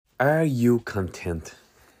Are you content?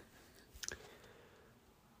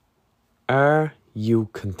 Are you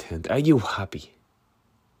content? Are you happy?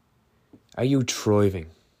 Are you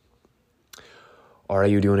thriving? Or are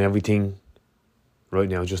you doing everything right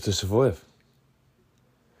now just to survive?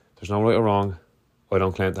 There's no right or wrong. I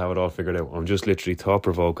don't claim to have it all figured out. I'm just literally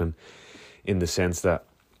thought-provoking in the sense that,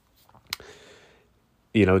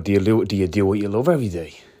 do you do what you love every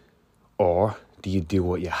day? Or do you do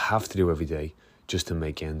what you have to do every day just to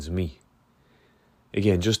make ends meet?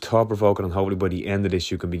 Again, just thought-provoking, and hopefully by the end of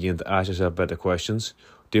this you can begin to ask yourself better questions,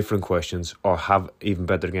 different questions, or have, even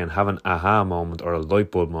better again, have an aha moment or a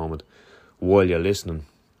light bulb moment while you're listening,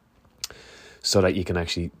 so that you can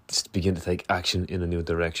actually begin to take action in a new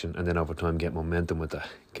direction, and then over time get momentum with that,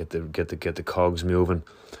 get the cogs moving,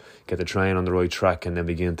 get the train on the right track, and then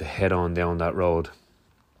begin to head on down that road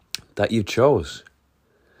that you chose.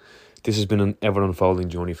 This has been an ever unfolding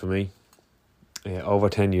journey for me. Over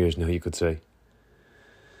 10 years now, you could say.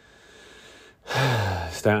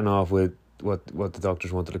 Starting off with what the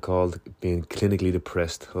doctors wanted to call being clinically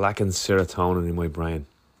depressed, lacking serotonin in my brain.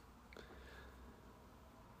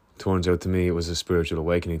 Turns out to me it was a spiritual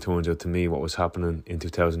awakening. Turns out to me what was happening in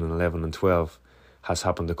 2011 and 12 has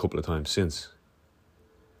happened a couple of times since.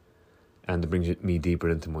 And it brings me deeper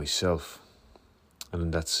into myself.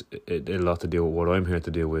 And that's a lot to do with what I'm here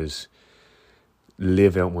to do, is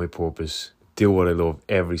live out my purpose, do what I love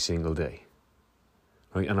every single day.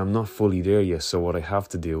 Right? And I'm not fully there yet, so what I have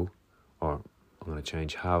to do, or I'm going to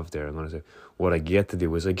change have there, I'm going to say what I get to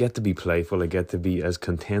do is I get to be playful, I get to be as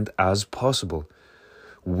content as possible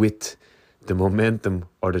with the momentum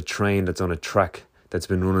or the train that's on a track that's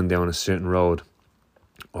been running down a certain road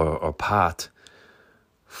or path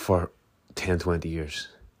for 10, 20 years.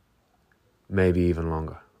 Maybe even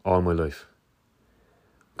longer, all my life.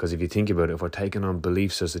 Because if you think about it, if we're taking on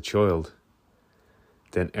beliefs as a child,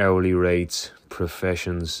 then hourly rates,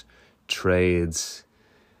 professions, trades,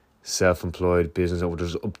 self-employed business,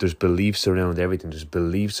 there's beliefs around everything. There's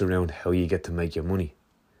beliefs around how you get to make your money.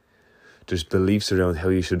 There's beliefs around how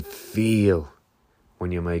you should feel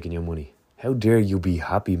when you're making your money. How dare you be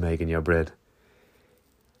happy making your bread?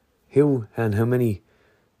 How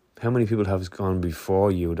many people have gone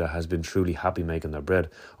before you that has been truly happy making their bread?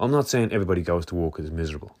 I'm not saying everybody goes to work and is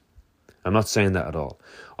miserable. I'm not saying that at all.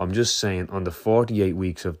 I'm just saying on the 48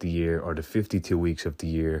 weeks of the year or the 52 weeks of the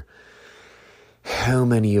year, how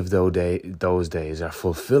many of those days are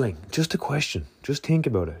fulfilling? Just a question. Just think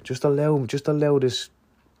about it. Just allow this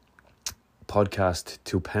podcast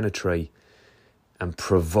to penetrate and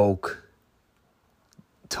provoke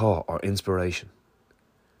thought or inspiration,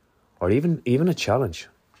 or even a challenge.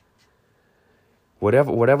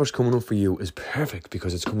 Whatever's coming up for you is perfect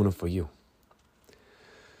because it's coming up for you.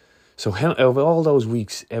 So of all those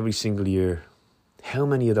weeks, every single year, how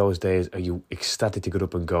many of those days are you ecstatic to get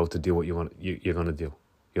up and go to do what you're going to do?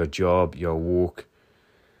 Your job, your work,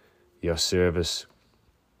 your service,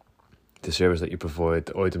 the service that you provide,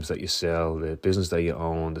 the items that you sell, the business that you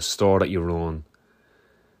own, the store that you run.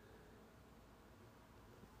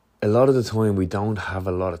 A lot of the time we don't have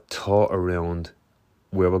a lot of thought around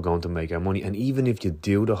where we're going to make our money. And even if you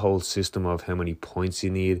do the whole system of how many points you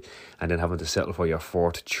need and then having to settle for your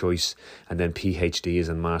fourth choice, and then PhDs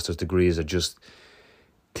and master's degrees are just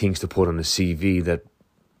things to put on a CV that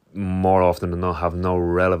more often than not have no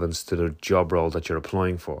relevance to the job role that you're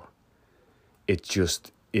applying for. It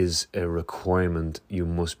just is a requirement. You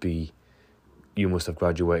must have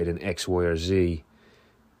graduated in X, Y, or Z,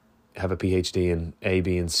 have a PhD in A,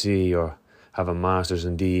 B, and C, or have a master's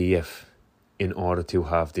in D, E, F, in order to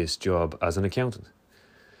have this job as an accountant,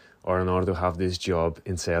 or in order to have this job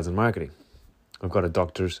in sales and marketing. I've got a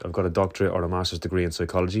doctorate or a master's degree in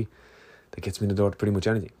psychology that gets me in the door to pretty much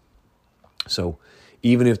anything. So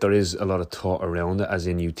even if there is a lot of thought around it, as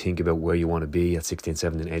in you think about where you want to be at 16,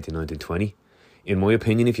 17, 18, 19, 20, in my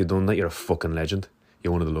opinion, if you've done that, you're a fucking legend.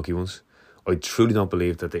 You're one of the lucky ones. I truly don't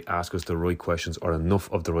believe that they ask us the right questions, or enough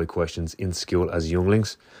of the right questions, in school as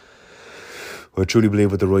younglings. I truly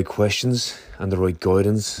believe with the right questions and the right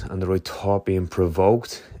guidance and the right thought being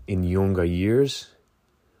provoked in younger years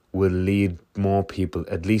will lead more people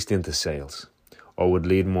at least into sales, or would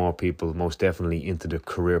lead more people most definitely into the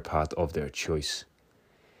career path of their choice.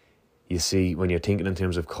 You see, when you're thinking in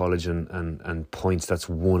terms of college and points, that's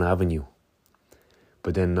one avenue.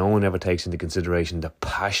 But then no one ever takes into consideration the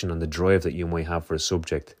passion and the drive that you might have for a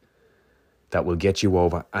subject that will get you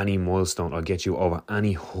over any milestone or get you over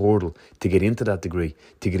any hurdle to get into that degree,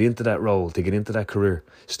 to get into that role, to get into that career.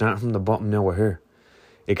 Starting from the bottom, now we're here.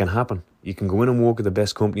 It can happen. You can go in and work at the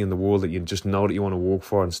best company in the world that you just know that you want to work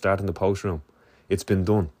for and start in the post room. It's been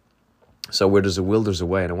done. So where there's a will, there's a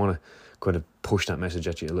way. And I want to kind of push that message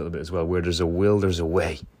at you a little bit as well. Where there's a will, there's a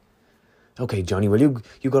way. Okay, Johnny, well,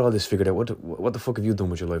 you got all this figured out. What the fuck have you done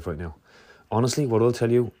with your life right now? Honestly, what I'll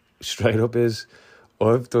tell you straight up is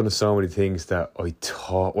I've done so many things that I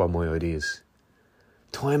thought were my ideas.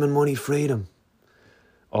 Time and money, freedom.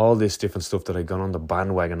 All this different stuff that I got on the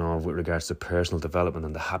bandwagon of with regards to personal development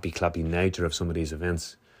and the happy clappy nature of some of these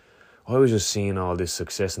events. I was just seeing all this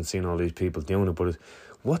success and seeing all these people doing it, but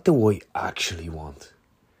what do I actually want?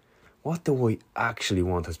 What do I actually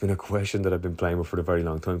want has been a question that I've been playing with for a very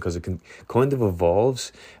long time, because it can kind of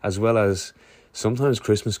evolves, as well as sometimes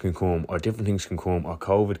Christmas can come, or different things can come, or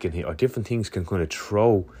COVID can hit, or different things can kind of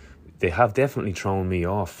throw. They have definitely thrown me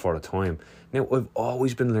off for a time. Now, I've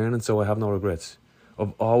always been learning, so I have no regrets.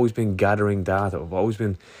 I've always been gathering data. I've always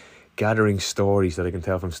been gathering stories that I can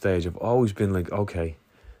tell from stage. I've always been like, okay,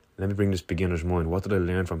 let me bring this beginner's mind. What did I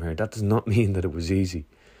learn from here? That does not mean that it was easy.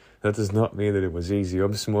 That does not mean that it was easy.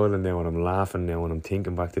 I'm smiling now and I'm laughing now and I'm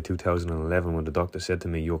thinking back to 2011 when the doctor said to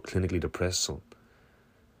me, "You're clinically depressed, son."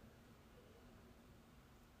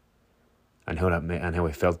 And how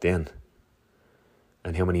I felt then.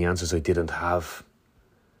 And how many answers I didn't have.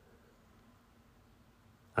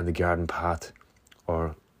 And the garden path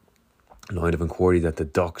or line of inquiry that the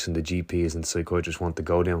docs and the GPs and the psychiatrists want to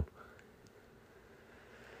go down.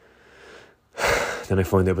 Then I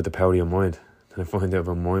find out about the power of your mind. Then I find out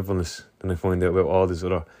about mindfulness. Then I find out about all these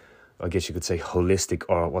other, I guess you could say, holistic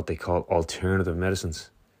or what they call alternative medicines.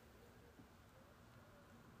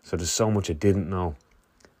 So there's so much I didn't know.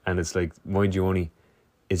 And it's like, my journey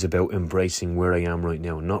is about embracing where I am right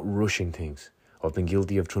now, not rushing things. I've been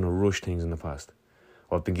guilty of trying to rush things in the past.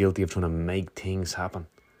 I've been guilty of trying to make things happen.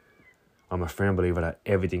 I'm a firm believer that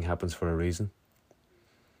everything happens for a reason.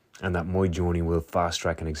 And that my journey will fast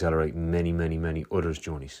track and accelerate many, many, many others'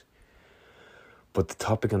 journeys. But the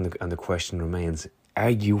topic and the question remains, are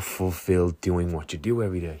you fulfilled doing what you do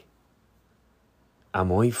every day?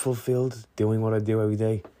 Am I fulfilled doing what I do every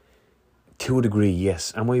day? To a degree,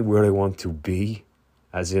 yes. Am I where I want to be?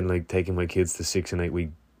 As in, like, taking my kids to 6 and 8 week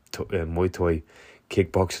Muay Thai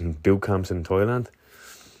kickboxing boot camps in Thailand?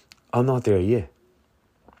 I'm not there yet.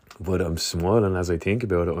 But I'm smiling as I think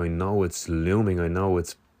about it. I know it's looming. I know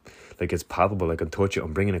it's like it's palpable. I can touch it.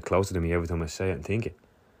 I'm bringing it closer to me every time I say it and think it.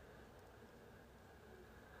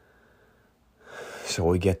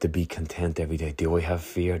 So I get to be content every day. Do I have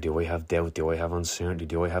fear? Do I have doubt? Do I have uncertainty?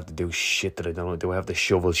 Do I have to do shit that I don't know? Do I have to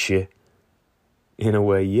shovel shit? In a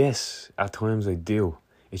way, yes. At times I do.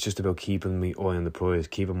 It's just about keeping my eye on the prize,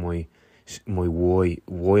 keeping my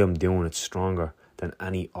why I'm doing it stronger than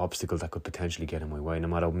any obstacle that could potentially get in my way. No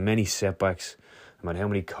matter how many setbacks, no matter how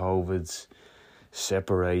many COVIDs,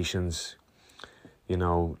 separations,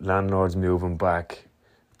 landlords moving back.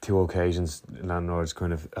 2 occasions, landlords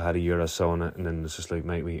kind of had a year or so on it, and then it's just like,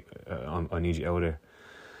 mate, I need you out there.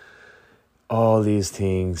 All these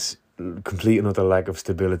things, complete and utter lack of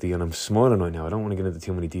stability, and I'm smiling right now. I don't want to get into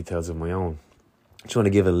too many details of my own. I just want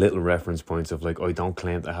to give a little reference points of, like, I don't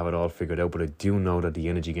claim to have it all figured out, but I do know that the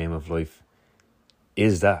energy game of life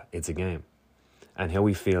is that. It's a game. And how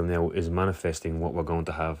we feel now is manifesting what we're going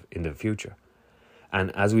to have in the future.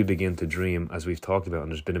 And as we begin to dream, as we've talked about,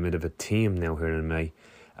 and there's been a bit of a theme now here in May,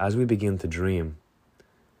 as we begin to dream,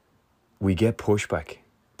 we get pushback.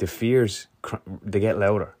 The fears, they get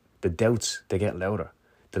louder. The doubts, they get louder.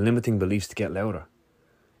 The limiting beliefs, they get louder.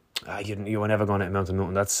 You were never going to amount to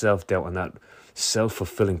nothing. That self-doubt and that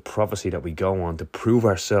self-fulfilling prophecy that we go on to prove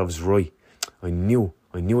ourselves right. I knew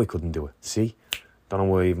I couldn't do it. See? Don't know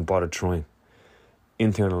why I even bothered trying.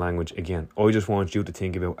 Internal language, again. I just want you to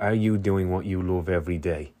think about, are you doing what you love every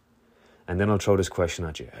day? And then I'll throw this question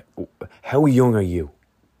at you. How young are you?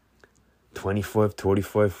 25,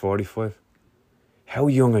 35, 45? How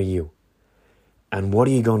young are you? And what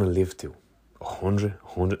are you going to live to? 100,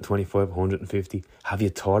 125, 150? Have you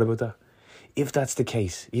thought about that? If that's the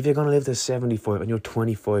case, if you're going to live to 75 and you're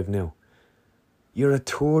 25 now, you're a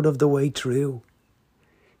third of the way through.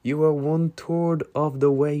 You are 1/3 of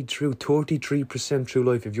the way through. 33% through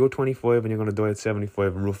life. If you're 25 and you're going to die at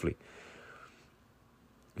 75, roughly.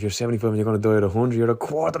 If you're 75 and you're going to die at 100, you're a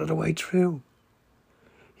quarter of the way through.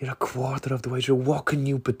 You're a quarter of the way through. What can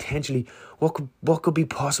you potentially, what could be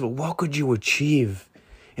possible? What could you achieve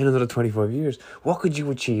in another 25 years? What could you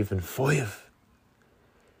achieve in 5?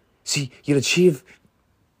 See, you'll achieve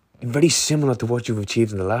very similar to what you've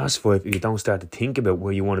achieved in the last 5 if you don't start to think about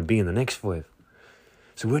where you want to be in the next 5.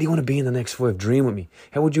 So where do you want to be in the next 5? Dream with me.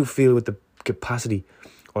 How would you feel with the capacity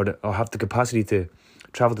or have the capacity to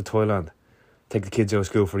travel to Thailand, take the kids out of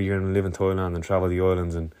school for a year and live in Thailand and travel the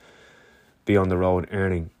islands and be on the road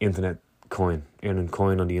earning internet earning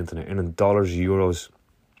coin on the internet, earning dollars, euros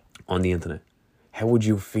on the internet. How would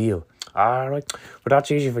you feel? Right, but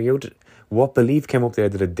that's easy for you to... What belief came up there?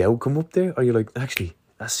 Did a doubt come up there? Or you're like, actually,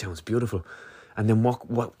 that sounds beautiful. And then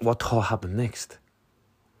what thought happened next?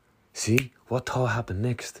 See? What thought happened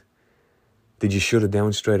next? Did you shut it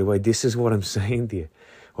down straight away? This is what I'm saying to you.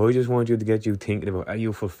 I just want you to get you thinking about, are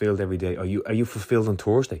you fulfilled every day? Are you fulfilled on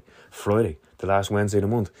Thursday, Friday, the last Wednesday of the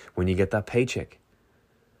month, when you get that paycheck?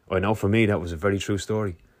 I know for me, that was a very true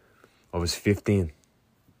story. I was 15.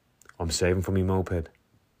 I'm saving for my moped.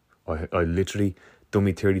 I literally done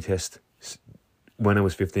my theory test when I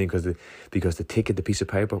was 15 because the ticket, the piece of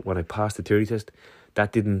paper, when I passed the theory test,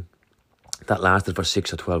 that lasted for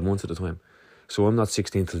 6 or 12 months at the time. So I'm not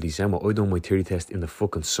 16 till December. I done my theory test in the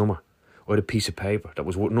fucking summer. I had a piece of paper that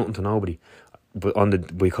was worth nothing to nobody.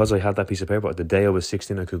 But because I had that piece of paper, the day I was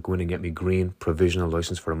 16, I could go in and get me green provisional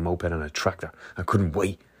license for a moped and a tractor. I couldn't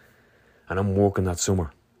wait. And I'm working that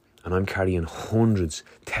summer. And I'm carrying hundreds,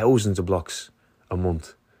 thousands of blocks a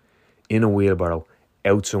month in a wheelbarrow,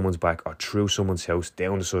 out someone's back or through someone's house,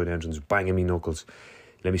 down the side entrance, banging me knuckles.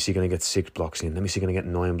 Let me see, can I get 6 blocks in? Let me see, can I get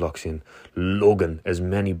 9 blocks in? Lugging as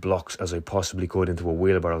many blocks as I possibly could into a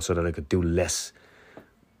wheelbarrow so that I could do less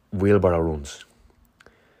wheelbarrow runs.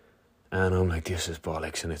 And I'm like, this is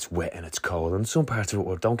bollocks, and it's wet and it's cold. And some parts of it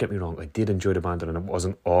were, don't get me wrong, I did enjoy the banter and it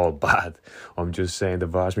wasn't all bad. I'm just saying the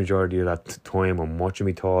vast majority of that time I'm watching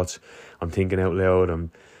my thoughts, I'm thinking out loud,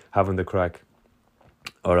 I'm having the crack.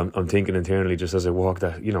 Or I'm thinking internally just as I walk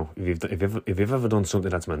that, you know, if you've ever done something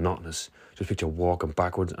that's monotonous, just picture walking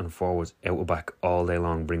backwards and forwards, out and back all day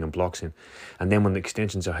long, bringing blocks in. And then when the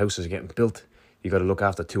extensions of houses are getting built, you got to look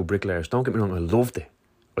after 2 bricklayers. Don't get me wrong, I loved it.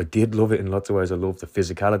 I did love it in lots of ways. I loved the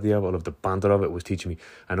physicality of it. I loved the banter of it. It was teaching me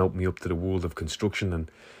and opened me up to the world of construction and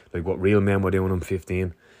like what real men were doing when I'm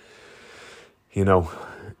 15. You know,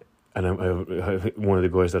 and one of the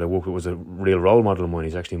guys that I worked with was a real role model of mine.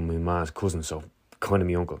 He's actually my ma's cousin, so kind of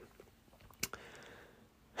my uncle.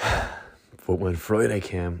 But when Friday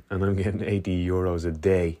came and I'm getting 80 euros a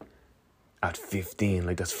day at 15,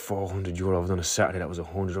 like that's 400 euro. I was on a Saturday, that was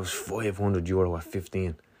 100. That was 500 euro at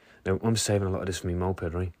 15. Now, I'm saving a lot of this for my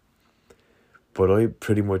moped, right? But I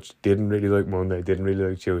pretty much didn't really like Monday, didn't really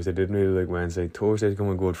like Tuesday, didn't really like Wednesday. Thursday's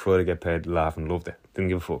coming good, Friday get paid, laughing, loved it. Didn't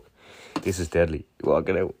give a fuck. This is deadly.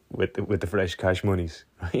 Walking out with the fresh cash monies,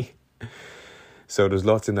 right? So there's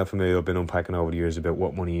lots in that for me I've been unpacking over the years about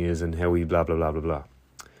what money is and how we blah, blah, blah, blah, blah.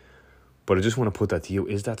 But I just want to put that to you.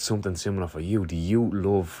 Is that something similar for you? Do you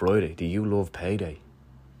love Friday? Do you love payday?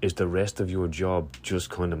 Is the rest of your job just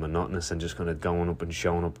kind of monotonous and just kind of going up and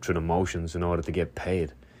showing up through the motions in order to get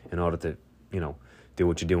paid, in order to, you know, do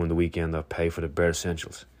what you do on the weekend or pay for the bare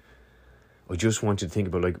essentials? I just want you to think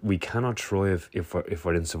about, like, we cannot thrive if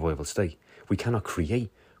we're in survival state. We cannot create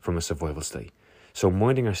from a survival state. So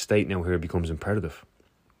minding our state now here becomes imperative.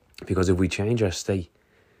 Because if we change our state,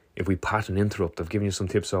 if we pattern interrupt, I've given you some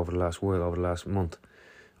tips over the last while, over the last month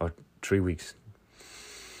or 3 weeks.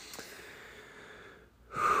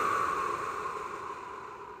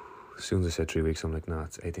 As soon as I said 3 weeks, I'm like, nah,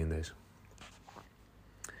 it's 18 days.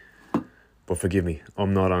 But forgive me,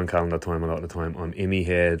 I'm not on calendar time a lot of the time. I'm in my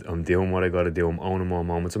head, I'm doing what I got to do, I'm owning my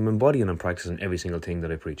moments, I'm embodying and practicing every single thing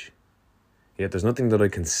that I preach. Yet there's nothing that I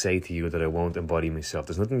can say to you that I won't embody myself.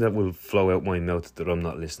 There's nothing that will flow out my mouth that I'm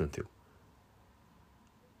not listening to.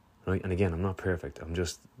 Right? And again, I'm not perfect. I'm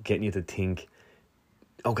just getting you to think,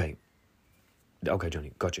 okay,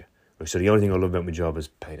 Johnny, gotcha. Right, so the only thing I love about my job is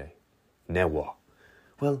payday. Now what?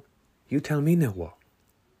 Well, you tell me now what?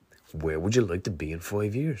 Where would you like to be in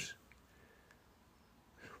 5 years?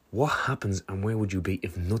 What happens and where would you be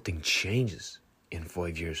if nothing changes in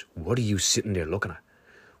 5 years? What are you sitting there looking at?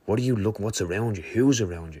 What's around you? Who's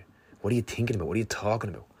around you? What are you thinking about? What are you talking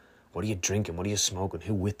about? What are you drinking? What are you smoking?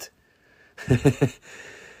 Who with?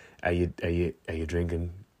 Are you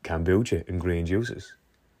drinking kombucha and green juices?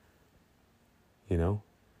 You know?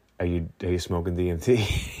 Are you smoking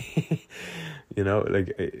DMT? You know,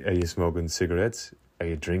 like, are you smoking cigarettes? Are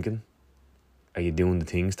you drinking? Are you doing the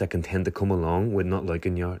things that can tend to come along with not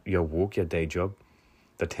liking your work, your day job?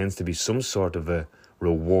 There tends to be some sort of a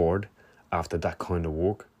reward after that kind of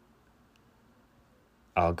work.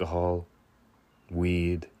 Alcohol,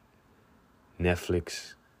 weed,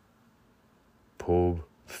 Netflix, pub,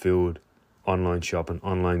 food, online shopping,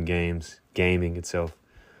 online games, gaming itself,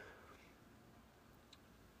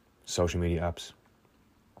 social media apps,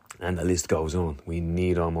 and the list goes on. We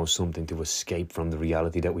need almost something to escape from the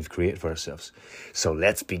reality that we've created for ourselves. So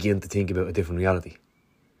let's begin to think about a different reality.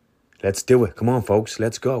 Let's do it. Come on, folks,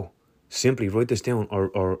 let's go. Simply write this down,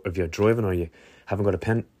 or if you're driving or you haven't got a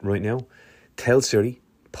pen right now, tell Siri,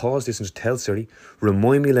 pause this and just tell Siri,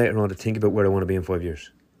 remind me later on to think about where I want to be in 5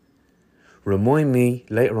 years. Remind me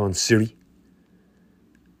later on, Siri,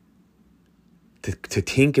 to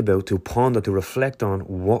think about, to ponder, to reflect on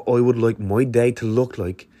what I would like my day to look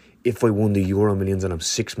like if I won the Euro Millions and I'm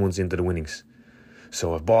 6 months into the winnings.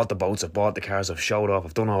 So I've bought the boats, I've bought the cars, I've showed off,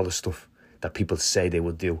 I've done all the stuff that people say they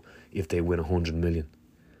would do if they win 100 million.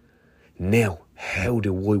 Now, how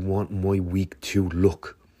do I want my week to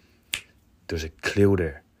look? There's a clue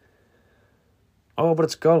there. Oh, but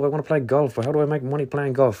it's golf. I want to play golf. How do I make money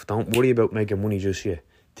playing golf? Don't worry about making money just yet.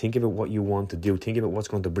 Think about what you want to do. Think about what's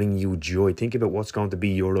going to bring you joy. Think about what's going to be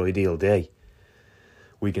your ideal day.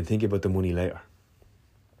 We can think about the money later.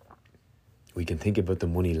 We can think about the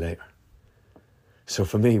money later. So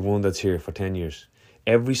for me, one that's here for 10 years.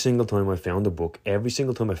 Every single time I found a book, every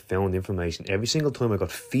single time I found information, every single time I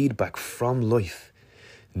got feedback from life,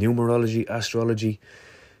 numerology, astrology,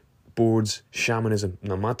 boards, shamanism,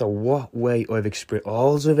 no matter what way I've experienced,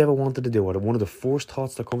 all I've ever wanted to do, or one of the first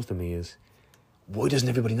thoughts that comes to me is, why doesn't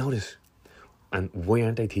everybody know this? And why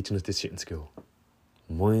aren't they teaching us this shit in school?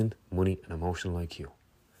 Mind, money, and emotional IQ.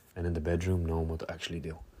 And in the bedroom, knowing what to actually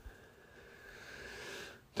do.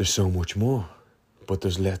 There's so much more. But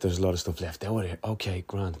there's a lot of stuff left out here. Okay,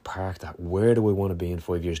 grand, park that. Where do I want to be in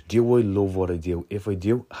 5 years? Do I love what I do? If I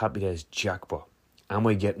do, happy days, jackpot. Am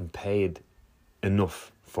I getting paid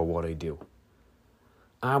enough for what I do?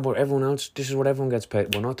 But everyone else, this is what everyone gets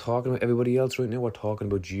paid. We're not talking about everybody else right now. We're talking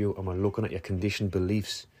about you, and we're looking at your conditioned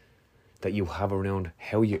beliefs that you have around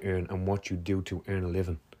how you earn and what you do to earn a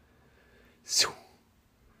living. So,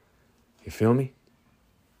 you feel me?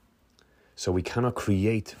 So we cannot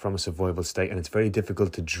create from a survival state, and it's very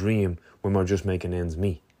difficult to dream when we're just making ends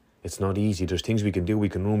meet. It's not easy. There's things we can do. We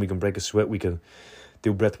can run, we can break a sweat, we can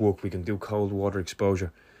do breath work, we can do cold water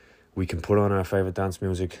exposure. We can put on our favourite dance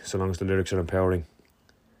music so long as the lyrics are empowering.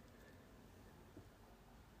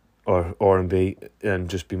 Or R&B, and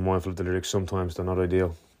just be mindful of the lyrics. Sometimes they're not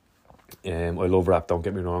ideal. I love rap, don't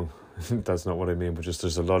get me wrong. That's not what I mean, but just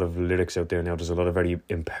there's a lot of lyrics out there now. There's a lot of very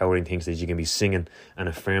empowering things that you can be singing and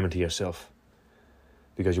affirming to yourself.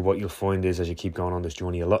 Because what you'll find is, as you keep going on this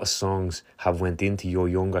journey, a lot of songs have went into your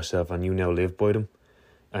younger self and you now live by them.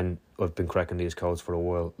 And I've been cracking these codes for a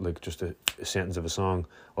while, like just a sentence of a song.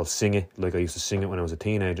 I'll sing it like I used to sing it when I was a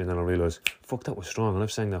teenager, and then I'll realise, fuck, that was strong, and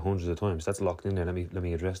I've sang that hundreds of times. That's locked in there. Let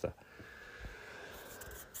me address that.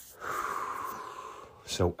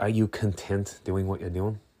 So are you content doing what you're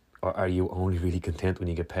doing? Or are you only really content when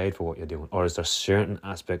you get paid for what you're doing? Or is there certain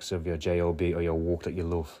aspects of your job or your work that you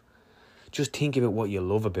love? Just think about what you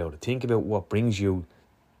love about it. Think about what brings you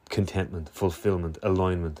contentment, fulfillment,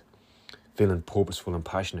 alignment, feeling purposeful and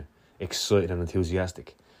passionate, excited and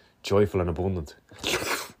enthusiastic, joyful and abundant.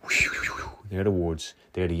 They're the words,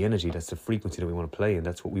 they're the energy, that's the frequency that we want to play in.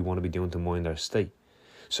 That's what we want to be doing to mind our state.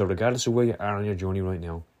 So regardless of where you are on your journey right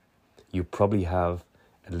now, you probably have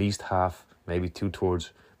at least half, maybe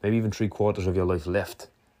 2/3, maybe even 3/4 of your life left.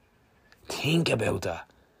 Think about that.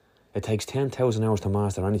 It takes 10,000 hours to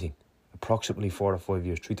master anything. Approximately 4 or 5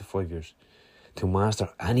 years, 3 to 5 years, to master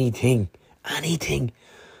anything.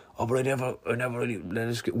 Oh, but I never really,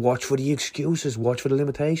 watch for the excuses, watch for the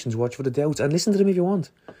limitations, watch for the doubts, and listen to them if you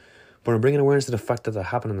want. But I'm bringing awareness to the fact that they're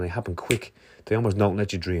happening, and they happen quick. They almost don't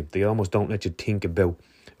let you dream. They almost don't let you think about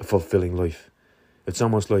a fulfilling life. It's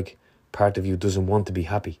almost like part of you doesn't want to be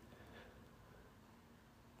happy.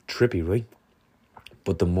 Trippy, right?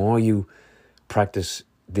 But the more you practice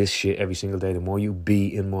this shit every single day, the more you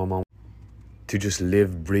be in more moments to just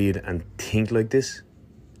live, breathe, and think like this,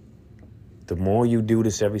 the more you do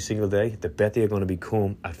this every single day, the better you're going to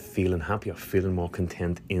become at feeling happier, feeling more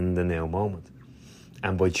content in the now moment.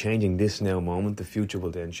 And by changing this now moment, the future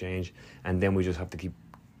will then change, and then we just have to keep,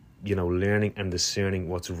 learning and discerning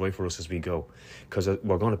what's right for us as we go. Because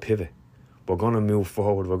we're going to pivot. We're going to move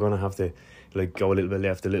forward. We're going to have to go a little bit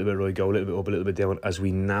left, a little bit right, go a little bit up, a little bit down, as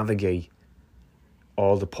we navigate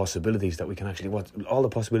all the possibilities that we can actually, all the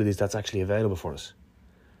possibilities that's actually available for us.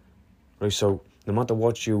 Right, so no matter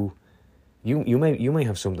what you may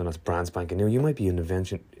have something that's brand spanking new. You might be an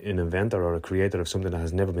inventor or a creator of something that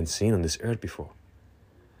has never been seen on this earth before.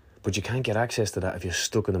 But you can't get access to that if you're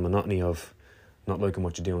stuck in the monotony of not liking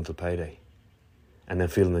what you do until payday, and then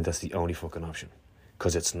feeling like that's the only fucking option.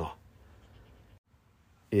 Because it's not.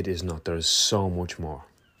 It is not. There is so much more.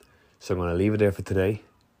 So I'm going to leave it there for today.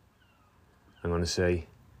 I'm going to say,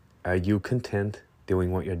 are you content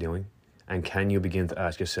doing what you're doing? And can you begin to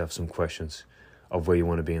ask yourself some questions of where you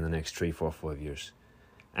want to be in the next 3, 4, 5 years?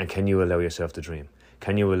 And can you allow yourself to dream?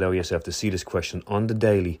 Can you allow yourself to see this question on the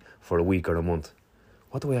daily for a week or a month?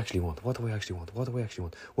 What do I actually want? What do I actually want? What do I actually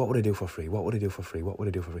want? What would I do for free? What would I do for free? What would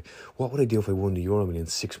I do for free? What would I do if I won the Euro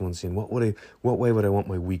Millions 6 months in? What way would I want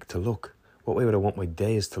my week to look? What way would I want my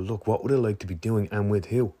days to look? What would I like to be doing and with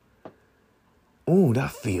who? Oh,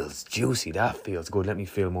 that feels juicy. That feels good. Let me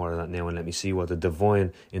feel more of that now and let me see what the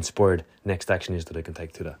divine inspired next action is that I can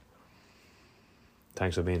take to that.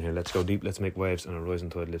 Thanks for being here. Let's go deep. Let's make waves and a rising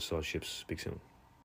tide lifts all ships. Speak soon.